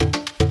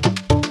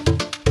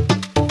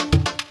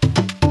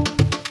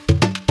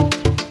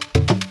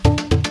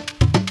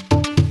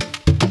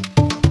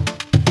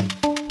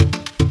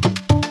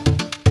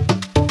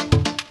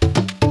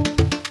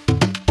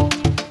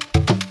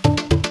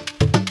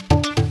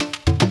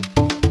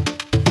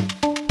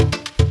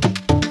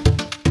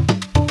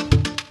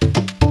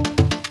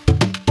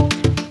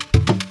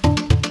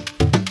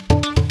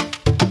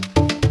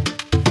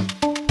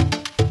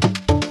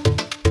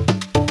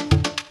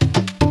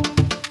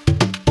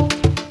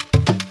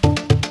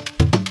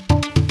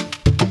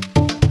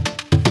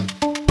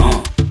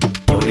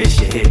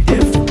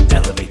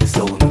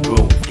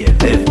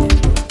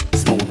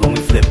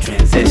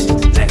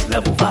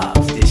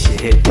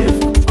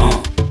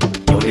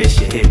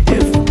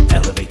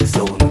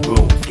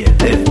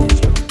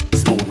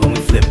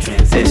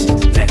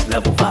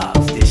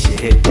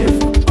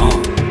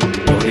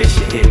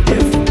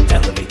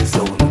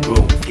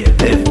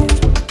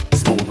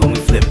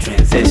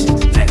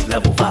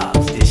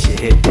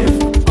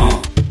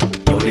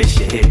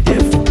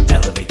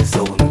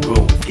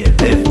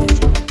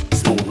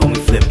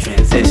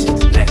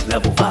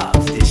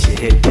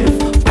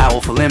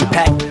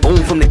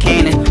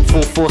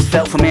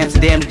felt from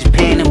Amsterdam to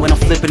Japan, and when I'm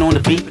flipping on the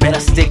beat, bet I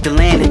stick to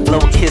landing. Blow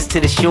a kiss to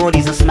the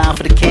shorties and smile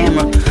for the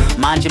camera.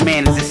 Mind your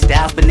manners, it's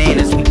style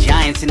bananas. We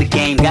giants in the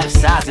game, got a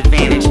size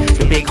advantage.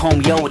 The big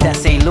homie, yo, with that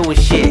St.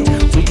 Louis shit.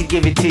 We can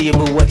give it to you,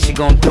 but what you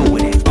gonna do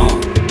with it?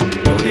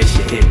 Yo, this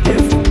shit hit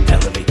different.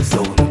 Elevate the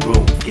soul in the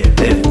groove, get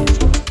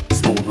lifted.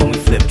 Smooth when we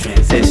flip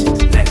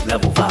transitions, next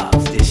level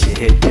vibes. This shit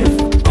hit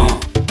different.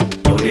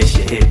 Yo, this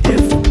shit hit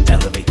different.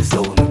 Elevate the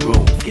soul in the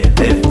groove, get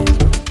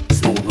lifted.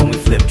 Smooth when we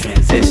flip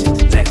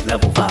transitions, next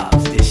level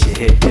vibes. This shit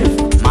hit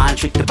different. Mind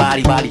trick the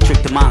body, body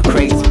trick the mind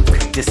crazy.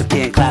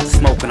 Disappear in clouds of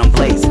smoke and I'm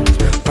blazing.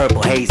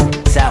 Purple haze,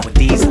 sour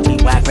diesel. We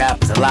whack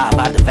rappers alive,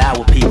 I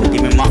devour people.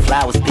 Give me my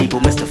flowers, people.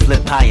 Mr.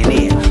 Flip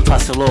Pioneer.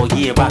 Hustle all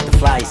year, rock the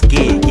flyest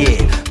gear,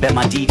 yeah. Bet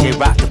my DJ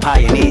rock the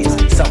pioneers.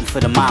 Something for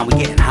the mind, we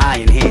getting high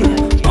in here.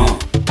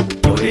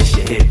 Yo, this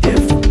shit hit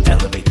different.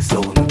 Elevate the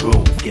soul in the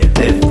groove, get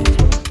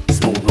lifted.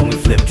 Smooth when we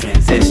flip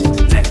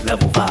transitions, next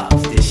level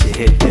vibes. This shit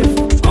hit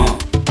different.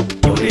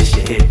 Yo, this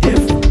shit hit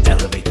different.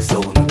 Elevate the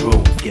soul in the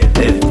groove, get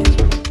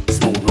lifted.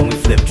 Smooth when we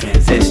flip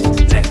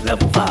transitions, next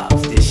level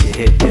vibes. This shit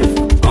hit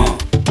different.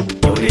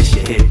 Yo, this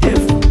shit hit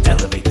different.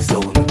 Elevate the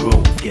soul in the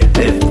groove, get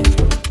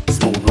lifted.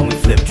 Smooth when we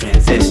flip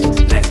transitions,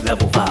 next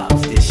level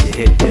vibes. This shit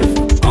hit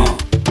different.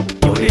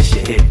 Yo, this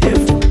shit hit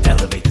different.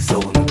 Elevate the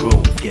soul in the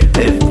groove, get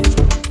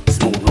lifted.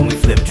 Smooth when we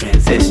flip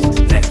transitions,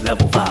 next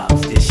level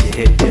vibes. This shit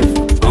hit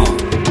different.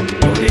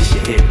 Yo, this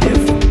shit hit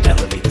different.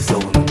 Elevate the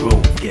soul in the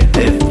groove, get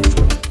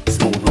lifted.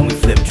 Smooth when we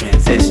flip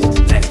transitions,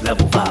 next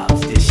level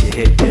vibes. This shit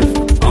hit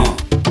different.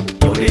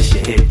 Yo, this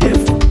shit hit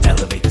different.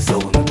 Elevate the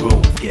soul in the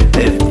groove, get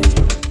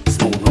lifted.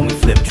 Smooth when we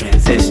flip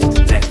transitions,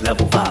 next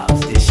level vibes.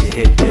 This shit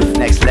hit different.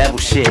 Next level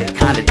shit,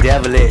 kinda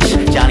devilish.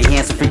 Johnny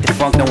Hanson, freak the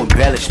funk, no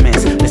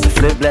embellishments. Mr.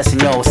 Flip blessing,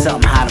 yo,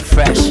 something hot and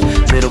fresh.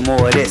 Little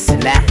more of this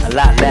and that, a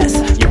lot less.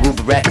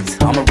 Yoruba records,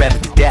 I'ma rep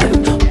it to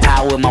death.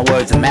 Power in my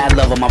words and mad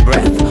love on my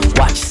breath.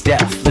 Watch your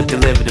step, flip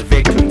deliver the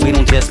victory. We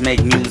don't just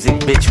make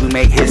music, bitch, we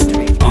make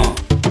history.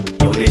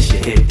 Yo, this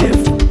shit hit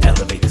different.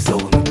 Elevate the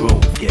soul in the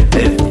groove, get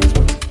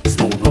lifted.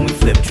 Smooth when we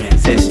flip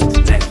transitions,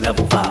 next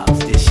level vibe.